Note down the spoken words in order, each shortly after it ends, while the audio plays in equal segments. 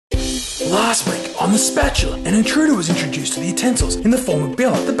Last week on the Spatula, an intruder was introduced to the utensils in the form of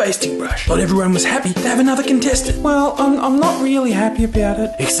Bella, the basting brush. Not everyone was happy to have another contestant. Well, I'm not really happy about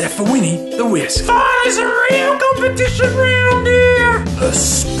it. Except for Winnie, the whisk. There's a real competition round here! The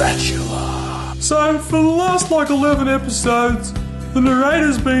Spatula. So, for the last 11 episodes, the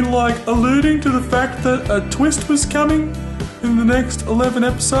narrator's been alluding to the fact that a twist was coming in the next 11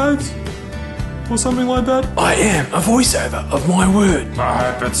 episodes. Or something like that. I am a voiceover of my word.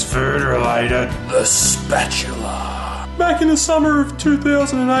 I hope it's food related. The Spatula. Back in the summer of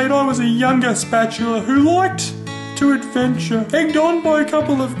 2008, I was a younger Spatula who liked to adventure. Egged on by a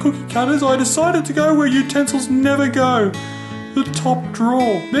couple of cookie cutters, I decided to go where utensils never go. The top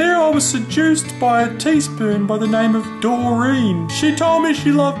drawer. There I was seduced by a teaspoon by the name of Doreen. She told me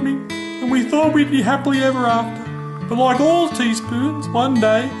she loved me, and we thought we'd be happily ever after. But like all teaspoons, one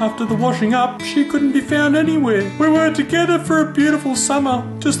day, after the washing up, she couldn't be found anywhere. We were together for a beautiful summer,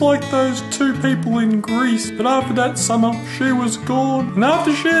 just like those two people in Greece. But after that summer, she was gone. And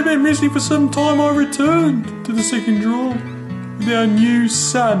after she had been missing for some time, I returned to the second drawer with our new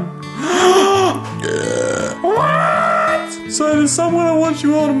son. What? So there's someone I want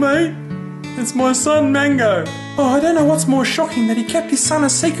you all to meet. It's my son Mango. Oh, I don't know what's more shocking, that he kept his son a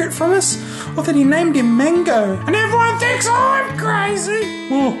secret from us, or that he named him Mango. And everyone thinks I'm crazy!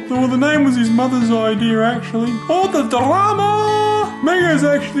 Well, the name was his mother's idea, actually. Oh, the drama! Mango's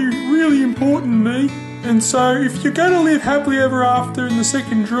actually really important to me. And so, if you're going to live happily ever after in the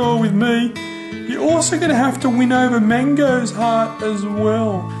second drawer with me, you're also going to have to win over Mango's heart as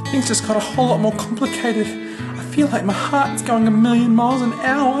well. Things just got a whole lot more complicated. I feel like my heart's going 1,000,000 miles an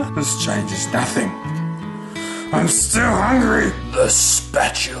hour. This changes nothing. I'm still hungry. The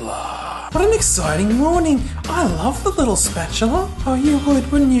Spatula. What an exciting morning. I love the little spatula. Oh, you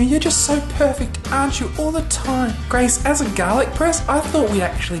would, wouldn't you? You're just so perfect, aren't you, all the time? Grace, as a garlic press, I thought we'd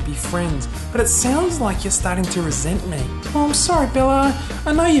actually be friends, but it sounds like you're starting to resent me. Oh, I'm sorry, Bella.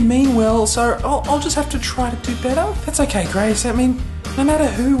 I know you mean well, so I'll just have to try to do better. That's okay, Grace. I mean, no matter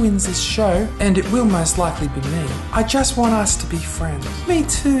who wins this show, and it will most likely be me, I just want us to be friends. Me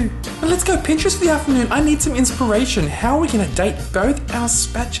too. But let's go Pinterest for the afternoon. I need some inspiration. How are we going to date both our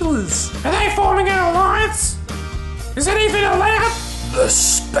spatulas? Are they forming an alliance? Is it even allowed? The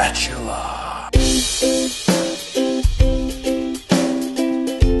Spatula.